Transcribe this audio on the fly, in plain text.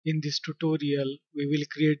In this tutorial, we will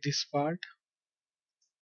create this part.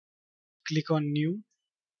 Click on New,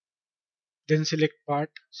 then select Part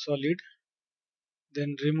Solid,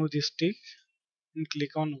 then remove this tick and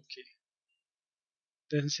click on OK.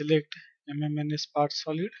 Then select MMNS Part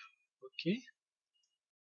Solid. OK.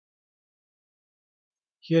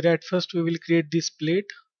 Here at first we will create this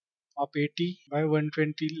plate of 80 by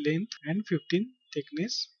 120 length and 15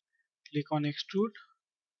 thickness. Click on Extrude,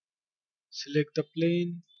 select the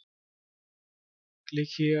plane, click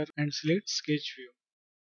here and select Sketch View.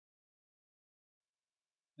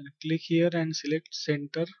 Then click here and select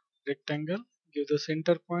Center Rectangle, give the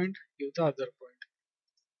center point, give the other point.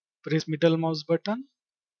 Press middle mouse button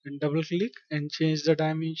and double click and change the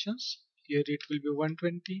dimensions. Here it will be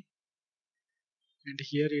 120 and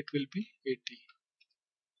here it will be 80.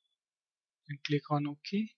 And click on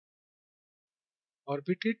OK.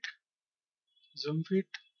 Orbit it, zoom it,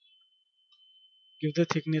 give the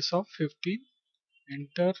thickness of 15,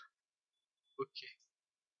 enter, OK.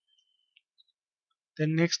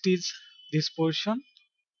 Then next is this portion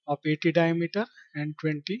of 80 diameter and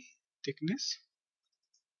 20 thickness.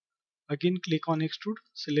 Again click on Extrude,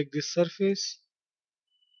 select this surface,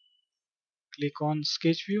 click on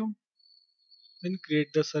Sketch View, then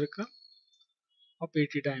create the circle of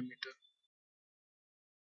 80 diameter.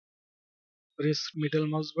 Press middle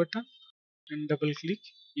mouse button and double click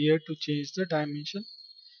here to change the dimension.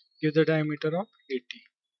 Give the diameter of 80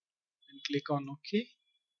 and click on OK.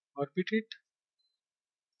 Orbit it,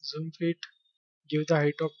 zoom it, give the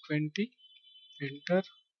height of 20, enter,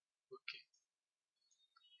 OK.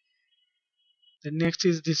 The next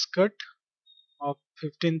is this cut of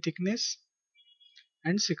 15 thickness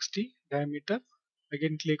and 60 diameter.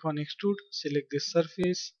 Again click on Extrude, select this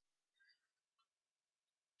surface,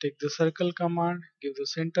 take the circle command, give the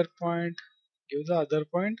center point, give the other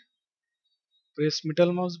point, press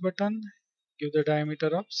middle mouse button, give the diameter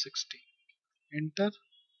of 60, enter,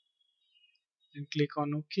 then click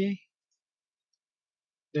on OK.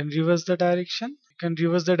 Then reverse the direction. You can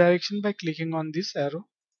reverse the direction by clicking on this arrow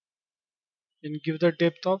and give the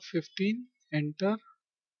depth of 15, enter,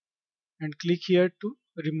 and click here to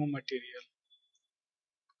remove material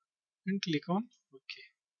and click on OK.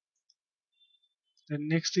 Then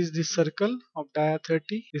next is this circle of dia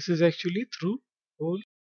 30. This is actually through hole.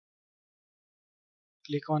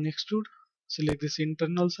 Click on Extrude, select this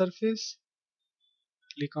internal surface,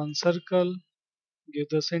 click on circle, give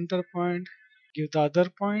the center point, give the other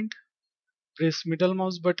point, press middle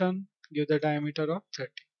mouse button, give the diameter of 30,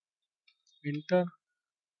 enter,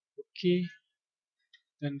 OK.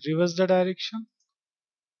 Then reverse the direction,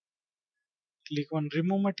 click on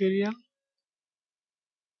remove material,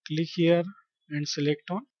 click here and select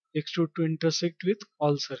on extrude to intersect with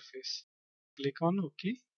all surface, click on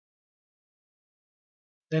OK.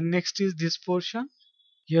 Then next is this portion.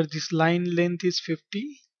 Here this line length is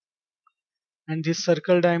 50 and this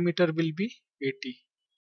circle diameter will be 80.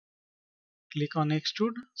 Click on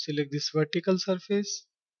extrude, select this vertical surface,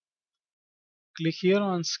 click here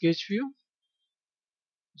on sketch view,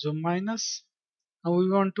 zoom minus. Now we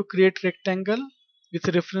want to create rectangle with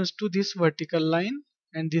reference to this vertical line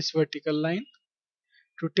and this vertical line.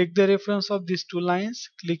 To take the reference of these two lines,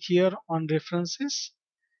 click here on references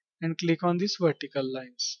and click on these vertical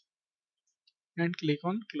lines and click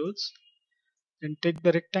on close. Then take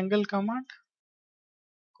the rectangle command,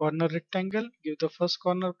 corner rectangle, give the first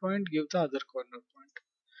corner point, give the other corner point.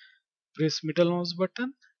 Press middle mouse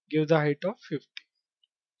button, give the height of 50,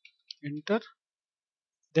 enter.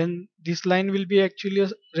 Then this line will be actually a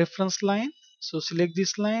reference line, so select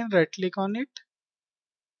this line, right click on it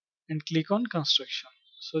and click on construction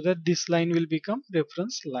so that this line will become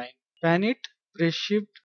reference line. Pan it, press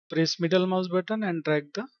shift, press middle mouse button and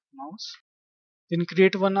drag the mouse. Then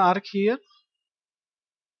create one arc here,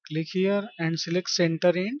 click here and select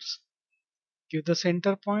center ends, give the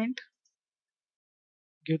center point,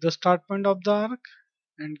 give the start point of the arc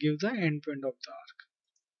and give the end point of the arc.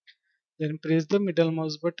 Then press the middle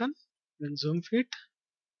mouse button, then zoom fit.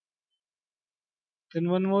 Then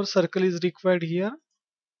one more circle is required here,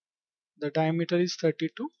 the diameter is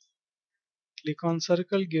 32. Click on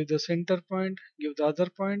circle, give the center point, give the other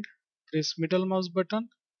point, press middle mouse button,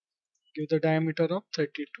 give the diameter of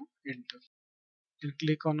 32, enter. Then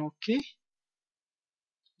click on OK,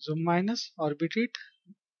 zoom minus, orbit it,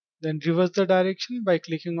 then reverse the direction by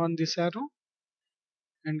clicking on this arrow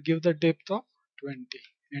and give the depth of 20,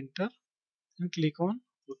 enter, and click on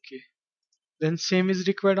OK. Then same is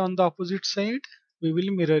required on the opposite side. We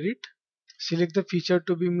will mirror it. Select the feature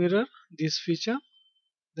to be mirror, this feature,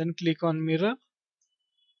 then click on mirror,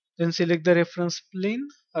 then select the reference plane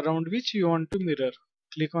around which you want to mirror.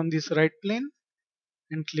 Click on this right plane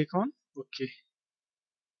and click on OK.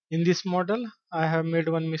 In this model, I have made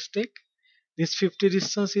one mistake. This 50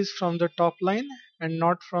 distance is from the top line and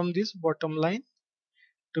not from this bottom line.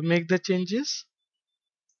 To make the changes,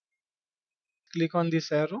 click on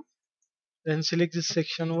this arrow, then select this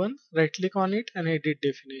section 1, right click on it and edit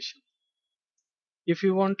definition. If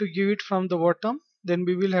you want to give it from the bottom, then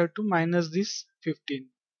we will have to minus this 15.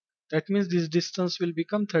 That means this distance will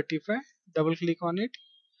become 35. Double click on it,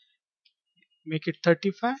 make it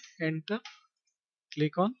 35, enter,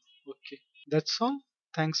 click on OK. That's all.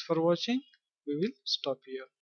 Thanks for watching. We will stop here.